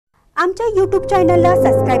आमच्या YouTube चॅनलला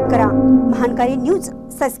subscribe करा। महानकारी न्यूज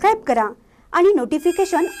सबस्क्राइब करा आणि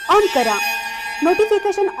नोटिफिकेशन ऑन करा।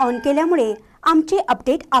 नोटिफिकेशन ऑन केल्यामुळे आमचे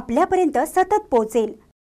अपडेट आपल्यापर्यंत सतत पोहोचेल।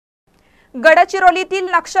 गडचिरोलीतील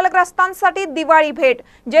नक्षलग्रस्तांसाठी दिवाळी भेट,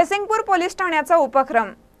 जयसिंगपूर पोलीस ठाण्याचा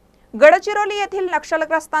उपक्रम। गडचिरोली येथील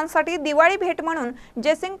नक्षलग्रस्तांसाठी दिवाळी भेट म्हणून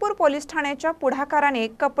जयसिंगपूर पोलीस ठाण्याच्या पुढाकाराने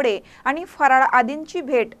कपडे आणि फराळ आदींची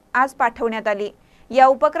भेट आज पाठवण्यात आली। या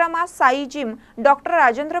उपक्रमात Sai gym, doctor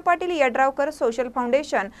Rajendra Patil Yadravkar social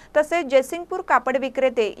foundation तसेच जयसिंगपूर कापड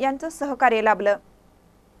विक्रेते यांचे सहकार्य लाभलं।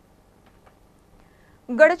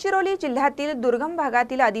 गडचिरोली जिल्ह्यातील दुर्गम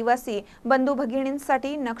भागातील आदिवासी बंधू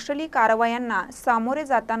भगिनींसाठी नक्षली कारवायांना सामोरे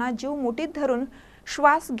जाताना जीव मुठीत धरून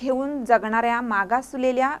श्वास घेऊन जगणाऱ्या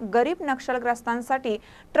मागासलेल्या गरीब नक्षलग्रस्तांसाठी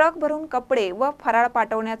ट्रक भरून कपडे व फराळ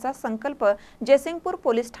पाठवण्याचा संकल्प जयसिंगपूर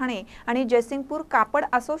पोलीस ठाणे आणि जयसिंगपूर कापड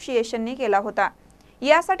असोसिएशनने केला होता।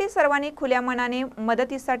 यासाठी सर्वांनी खुल्या मनाने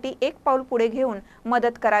मदतीसाठी एक पाऊल पुढे घेऊन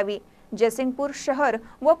मदत करावी। जयसिंगपूर शहर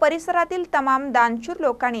व परिसरातील तमाम दानशूर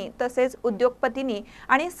लोकांनी तसेच उद्योगपतींनी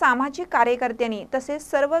आणि सामाजिक कार्यकर्त्यांनी तसेच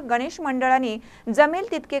सर्व गणेश मंडळांनी जमेल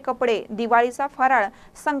तितके कपडे, दिवाळीचा फराळ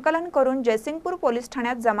संकलन करून जयसिंगपूर पोलीस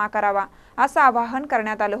ठाण्यात जमा करावा असं आवाहन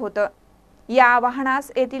करण्यात आलं होतं। या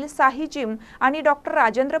आवाहनास येथील साई जिम आणि डॉक्टर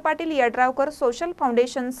राजेंद्र पाटील यड्रावकर सोशल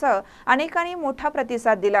फाउंडेशनसह अनेकांनी मोठा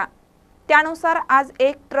प्रतिसाद दिला। त्यानुसार आज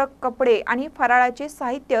एक ट्रक कपडे आणि फराळाचे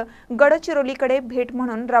साहित्य गडचिरोलीकडे भेट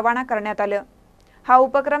म्हणून रवाना करण्यात आलं। हा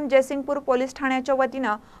उपक्रम जयसिंगपूर पोलीस ठाण्याच्या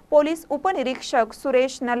वतीने पोलीस उपनिरीक्षक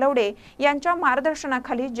सुरेश नलवडे यांच्या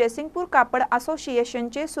मार्गदर्शनाखाली जयसिंगपूर कापड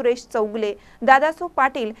असोसिएशनचे सुरेश चौगले, दादासो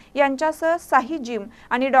पाटील यांच्यासह साई जिम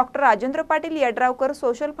आणि doctor Rajendra Patil Yadravkar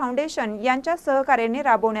social foundation यांच्या सहकार्याने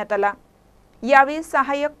राबवण्यात आला। यावेळी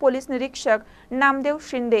सहाय्यक पोलीस निरीक्षक नामदेव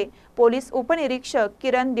शिंदे, पोलीस उपनिरीक्षक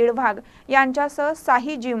किरण दिडभाग यांच्यासह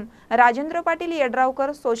साई जिम, राजेंद्र पाटील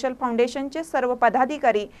यड्रावकर सोशल फाउंडेशनचे सर्व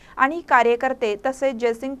पदाधिकारी आणि कार्यकर्ते तसेच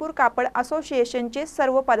जयसिंगपूर कापड असोसिएशनचे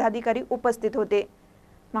सर्व पदाधिकारी उपस्थित होते।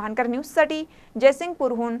 महानकर न्यूजसाठी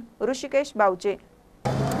जयसिंगपूरहून ऋषिकेश बावचे।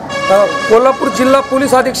 कोल्हापूर जिल्हा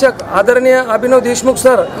पोलीस अधीक्षक आदरणीय अभिनव देशमुख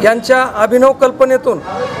सर यांच्या अभिनव कल्पनेतून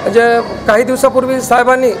म्हणजे काही दिवसापूर्वी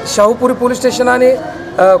साहेबांनी शाहूपुरी पोलीस स्टेशन आणि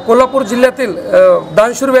कोल्हापूर जिल्ह्यातील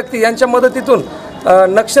दानशूर व्यक्ती यांच्या मदतीतून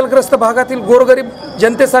नक्षलग्रस्त भागातील गोरगरीब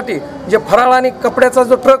जनतेसाठी जे फराळ आणि कपड्याचा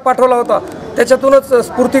जो ट्रक पाठवला होता त्याच्यातूनच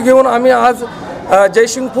स्फूर्ती घेऊन आम्ही आज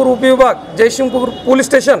जयसिंगपूर उपविभाग, जयसिंगपूर पोलीस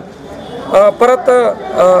स्टेशन, परत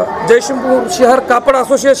जयसिंगपूर शहर कापड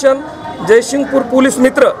असोसिएशन, जयसिंगपूर पोलीस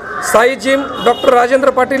मित्र, Sai gym, doctor Rajendra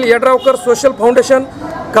Patil Yadravkar social foundation,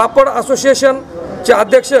 कापड असोसिएशनचे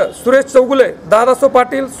अध्यक्ष सुरेश चौगुले, दादासो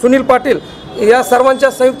पाटील, सुनील पाटील या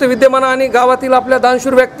सर्वांच्या संयुक्त विद्यमाना आणि गावातील आपल्या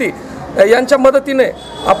दानशूर व्यक्ती यांच्या मदतीने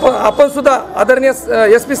आपण सुद्धा आदरणीय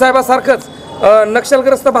SP साहेबासारखंच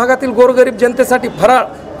नक्षलग्रस्त भागातील गोरगरीब जनतेसाठी फराळ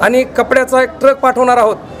आणि कपड्याचा एक ट्रक पाठवणार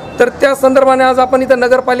आहोत। तर त्या संदर्भाने आज आपण इथं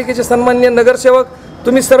नगरपालिकेचे सन्माननीय नगरसेवक,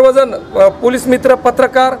 तुम्ही सर्वजण, पोलीस मित्र,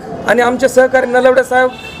 पत्रकार आणि आमचे सहकारी नलवडे साहेब,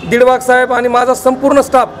 दिडवाग साहेब आणि माझा संपूर्ण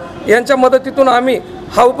स्टाफ यांच्या मदतीतून आम्ही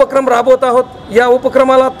हा उपक्रम राबवत आहोत। या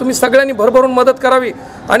उपक्रमाला तुम्ही सगळ्यांनी भरभरून मदत करावी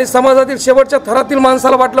आणि समाजातील शेवटच्या थरातील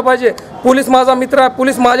माणसाला वाटलं पाहिजे पोलीस माझा मित्र आहे,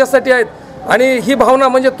 पोलीस माझ्यासाठी आहेत आणि ही भावना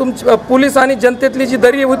म्हणजे पोलीस आणि जनतेतली जी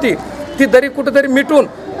दरी होती ती दरी कुठेतरी मिटून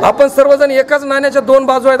आपण सर्वजण एकाच नाण्याच्या दोन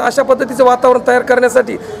बाजू आहेत अशा पद्धतीचं वातावरण तयार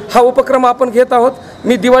करण्यासाठी हा उपक्रम आपण घेत आहोत।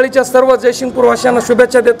 मी दिवाळीच्या सर्व जयसिंगपूर वासियांना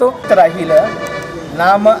शुभेच्छा देतो। राहील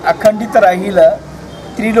नाम अखंडित राहील,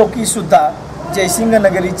 त्रिलोकी सुद्धा जयसिंग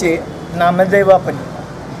नगरीचे नामदेवापरी,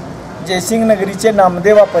 जयसिंग नगरीचे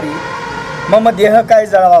नामदेवापरी मम देह काय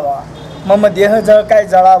जळावा, मम देह काय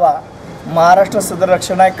जळावा, महाराष्ट्र सदर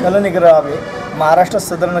रक्षणाय खल निग्रहावे, महाराष्ट्र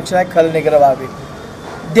सदर रक्षणाय खल निग्रहावे।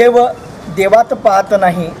 देव देवात पाहत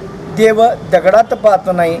नाही, देव दगडात पाहत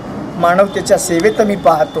नाही, मानवतेच्या सेवेत मी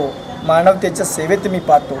पाहतो, मानवतेच्या सेवेत मी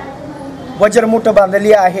पाहतो। वज्रमूठ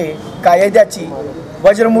बांधली आहे कायद्याची,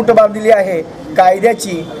 वज्रमूठ बांधली आहे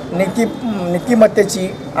कायद्याची, नीतिमत्तेची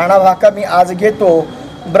आणाभाका मी आज घेतो।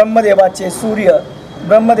 ब्रह्मदेवाचे सूर्य,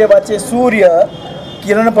 ब्रह्मदेवाचे सूर्य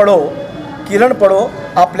किरण पडो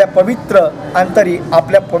आपल्या पवित्र अंतरी,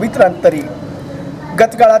 आपल्या पवित्र अंतरी।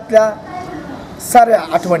 गतकाळातल्या साऱ्या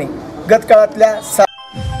आठवणी, गतकाळातल्या